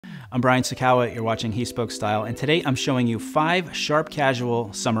I'm Brian Sakawa, you're watching He Spoke Style, and today I'm showing you 5 sharp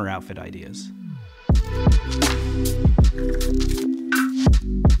casual summer outfit ideas.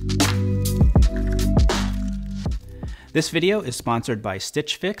 This video is sponsored by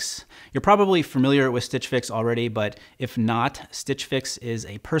Stitch Fix. You're probably familiar with Stitch Fix already, but if not, Stitch Fix is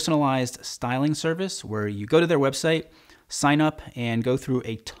a personalized styling service where you go to their website, sign up, and go through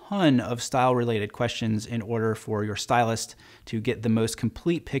a ton of style-related questions in order for your stylist to get the most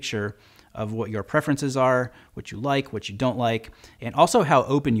complete picture of what your preferences are, what you like, what you don't like, and also how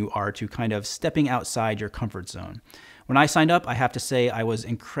open you are to kind of stepping outside your comfort zone. When I signed up, I have to say I was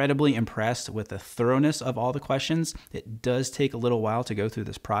incredibly impressed with the thoroughness of all the questions. It does take a little while to go through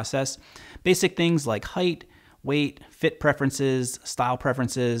this process. Basic things like height, weight, fit preferences, style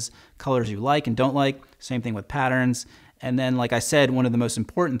preferences, colors you like and don't like, same thing with patterns. And then, like I said, one of the most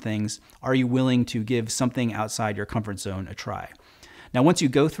important things, are you willing to give something outside your comfort zone a try? Now, once you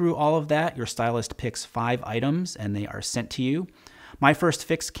go through all of that, your stylist picks 5 items and they are sent to you. My first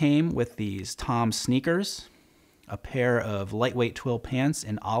fix came with these Tom sneakers, a pair of lightweight twill pants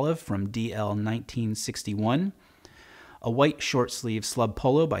in olive from DL 1961, a white short sleeve slub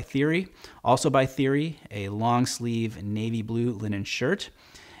polo by Theory, also by Theory, a long sleeve navy blue linen shirt,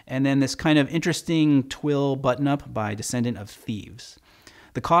 and then this kind of interesting twill button up by Descendant of Thieves.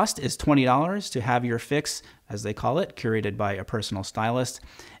 The cost is $20 to have your fix, as they call it, curated by a personal stylist,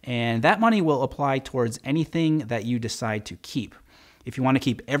 and that money will apply towards anything that you decide to keep. If you want to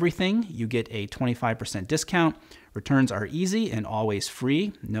keep everything, you get a 25% discount. Returns are easy and always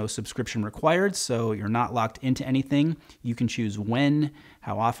free, no subscription required, so you're not locked into anything. You can choose when,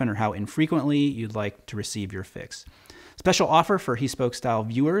 how often, or how infrequently you'd like to receive your fix. Special offer for He Spoke Style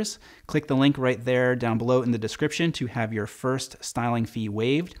viewers. Click the link right there down below in the description to have your first styling fee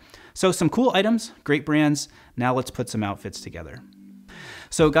waived. So some cool items, great brands. Now let's put some outfits together.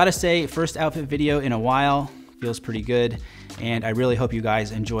 So gotta say, first outfit video in a while. Feels pretty good, and I really hope you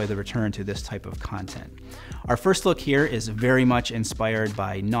guys enjoy the return to this type of content. Our first look here is very much inspired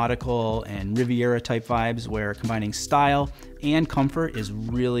by nautical and Riviera type vibes, where combining style and comfort is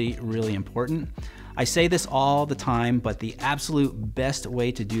really, really important. I say this all the time, but the absolute best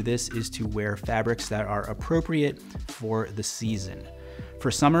way to do this is to wear fabrics that are appropriate for the season.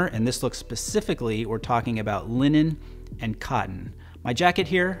 For summer, and this look specifically, we're talking about linen and cotton. My jacket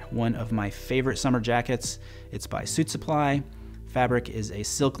here, one of my favorite summer jackets. It's by Suit Supply. Fabric is a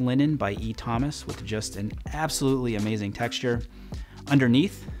silk linen by E. Thomas with just an absolutely amazing texture.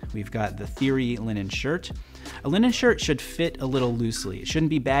 Underneath, we've got the Theory linen shirt. A linen shirt should fit a little loosely. It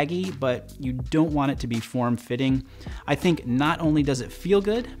shouldn't be baggy, but you don't want it to be form-fitting. I think not only does it feel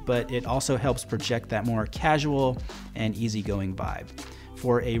good, but it also helps project that more casual and easygoing vibe.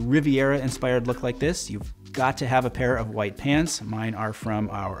 For a Riviera-inspired look like this, you've got to have a pair of white pants. Mine are from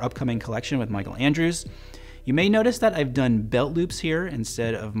our upcoming collection with Michael Andrews. You may notice that I've done belt loops here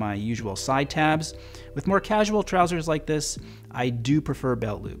instead of my usual side tabs. With more casual trousers like this, I do prefer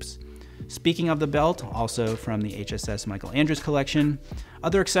belt loops. Speaking of the belt, also from the HSS Michael Andrews collection,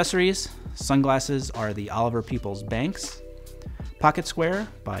 other accessories, sunglasses are the Oliver Peoples Banks, pocket square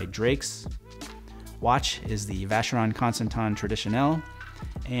by Drake's, watch is the Vacheron Constantin Traditionnel,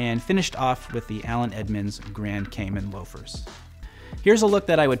 and finished off with the Allen Edmonds Grand Cayman loafers. Here's a look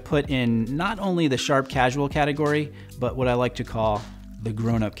that I would put in not only the sharp casual category, but what I like to call the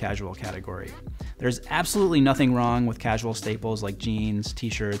grown-up casual category. There's absolutely nothing wrong with casual staples like jeans,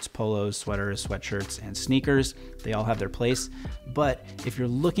 t-shirts, polos, sweaters, sweatshirts, and sneakers. They all have their place. But if you're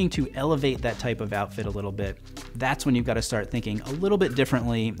looking to elevate that type of outfit a little bit, that's when you've got to start thinking a little bit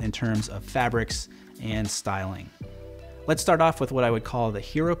differently in terms of fabrics and styling. Let's start off with what I would call the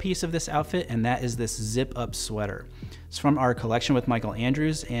hero piece of this outfit, and that is this zip-up sweater. It's from our collection with Michael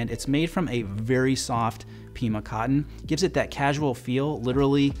Andrews, and it's made from a very soft Pima cotton. Gives it that casual feel,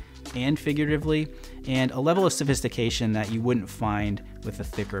 literally and figuratively, and a level of sophistication that you wouldn't find with a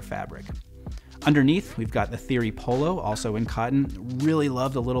thicker fabric. Underneath, we've got the Theory Polo, also in cotton. Really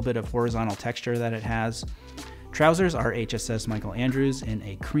love the little bit of horizontal texture that it has. Trousers are HSS Michael Andrews in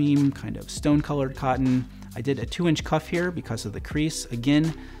a cream, kind of stone-colored cotton. I did a 2-inch cuff here because of the crease.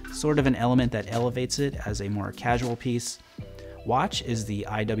 Again, sort of an element that elevates it as a more casual piece. Watch is the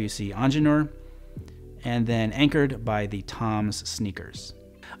IWC Ingenieur, and then anchored by the Tom's sneakers.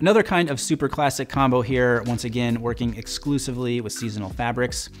 Another kind of super classic combo here, once again working exclusively with seasonal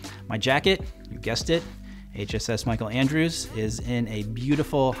fabrics. My jacket, you guessed it, HSS Michael Andrews, is in a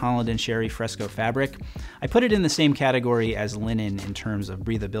beautiful Holland and Sherry fresco fabric. I put it in the same category as linen in terms of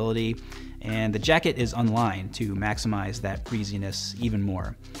breathability, and the jacket is unlined to maximize that breeziness even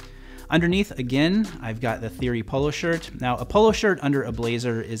more. Underneath, again, I've got the Theory polo shirt. Now, a polo shirt under a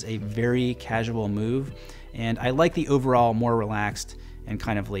blazer is a very casual move, and I like the overall more relaxed and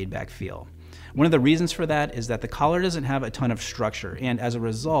kind of laid back feel. One of the reasons for that is that the collar doesn't have a ton of structure, and as a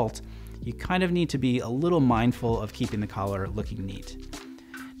result, you kind of need to be a little mindful of keeping the collar looking neat.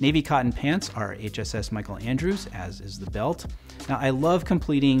 Navy cotton pants are HSS Michael Andrews, as is the belt. Now, I love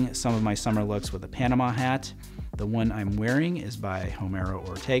completing some of my summer looks with a Panama hat. The one I'm wearing is by Homero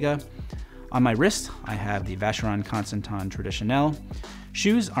Ortega. On my wrist, I have the Vacheron Constantin Traditionnel.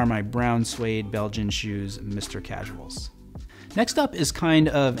 Shoes are my brown suede Belgian shoes, Mr. Casuals. Next up is kind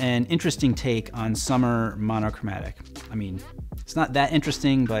of an interesting take on summer monochromatic. I mean, it's not that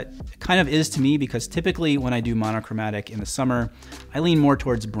interesting, but it kind of is to me because typically when I do monochromatic in the summer, I lean more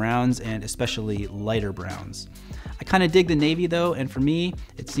towards browns and especially lighter browns. I kind of dig the navy though, and for me,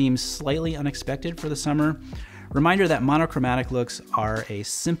 it seems slightly unexpected for the summer. Reminder that monochromatic looks are a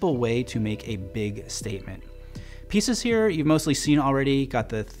simple way to make a big statement. Pieces here you've mostly seen already. Got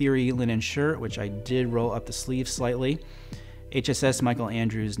the Theory linen shirt, which I did roll up the sleeves slightly. HSS Michael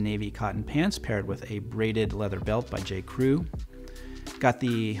Andrews navy cotton pants paired with a braided leather belt by J. Crew. Got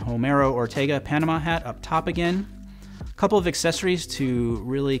the Homero Ortega Panama hat up top again. A couple of accessories to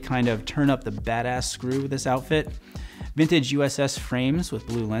really kind of turn up the badass screw with this outfit. Vintage USS frames with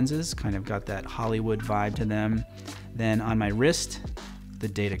blue lenses, kind of got that Hollywood vibe to them. Then on my wrist, the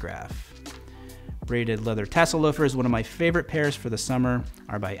Datograph. Braided leather tassel loafers, one of my favorite pairs for the summer,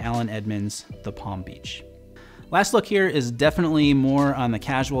 are by Alan Edmonds, the Palm Beach. Last look here is definitely more on the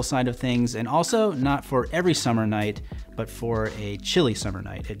casual side of things, and also not for every summer night, but for a chilly summer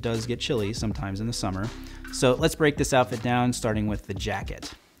night. It does get chilly sometimes in the summer. So let's break this outfit down, starting with the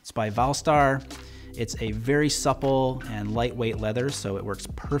jacket. It's by Valstar. It's a very supple and lightweight leather, so it works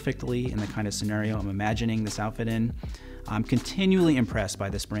perfectly in the kind of scenario I'm imagining this outfit in. I'm continually impressed by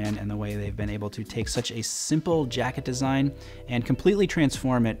this brand and the way they've been able to take such a simple jacket design and completely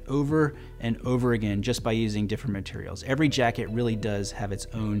transform it over and over again just by using different materials. Every jacket really does have its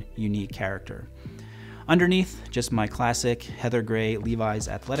own unique character. Underneath, just my classic heather gray Levi's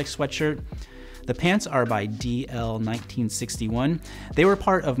athletic sweatshirt. The pants are by DL1961. They were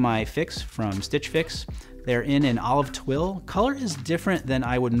part of my fix from Stitch Fix. They're in an olive twill. Color is different than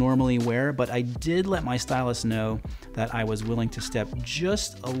I would normally wear, but I did let my stylist know that I was willing to step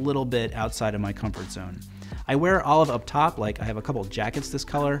just a little bit outside of my comfort zone. I wear olive up top, like I have a couple jackets this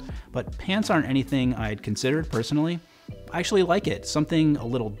color, but pants aren't anything I'd considered personally. I actually like it, something a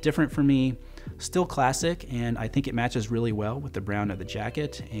little different for me, still classic, and I think it matches really well with the brown of the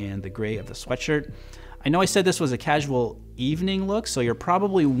jacket and the gray of the sweatshirt. I know I said this was a casual evening look, so you're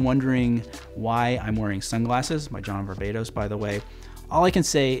probably wondering why I'm wearing sunglasses, by John Varvatos, by the way. All I can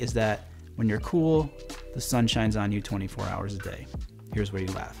say is that when you're cool, the sun shines on you 24 hours a day. Here's where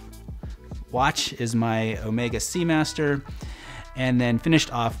you laugh. Watch is my Omega Seamaster, and then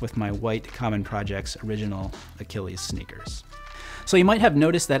finished off with my white Common Projects original Achilles sneakers. So you might have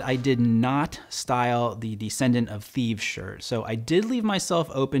noticed that I did not style the Descendant of Thieves shirt. So I did leave myself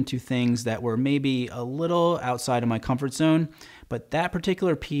open to things that were maybe a little outside of my comfort zone, but that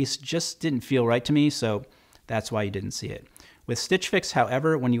particular piece just didn't feel right to me, so that's why you didn't see it. With Stitch Fix,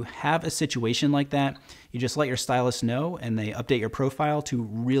 however, when you have a situation like that, you just let your stylist know and they update your profile to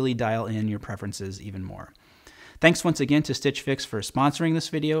really dial in your preferences even more. Thanks once again to Stitch Fix for sponsoring this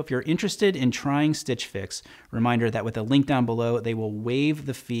video. If you're interested in trying Stitch Fix, reminder that with the link down below, they will waive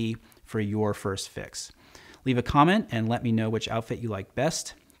the fee for your first fix. Leave a comment and let me know which outfit you like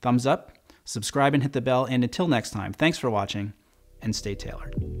best. Thumbs up, subscribe and hit the bell, and until next time, thanks for watching and stay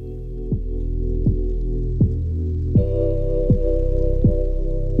tailored.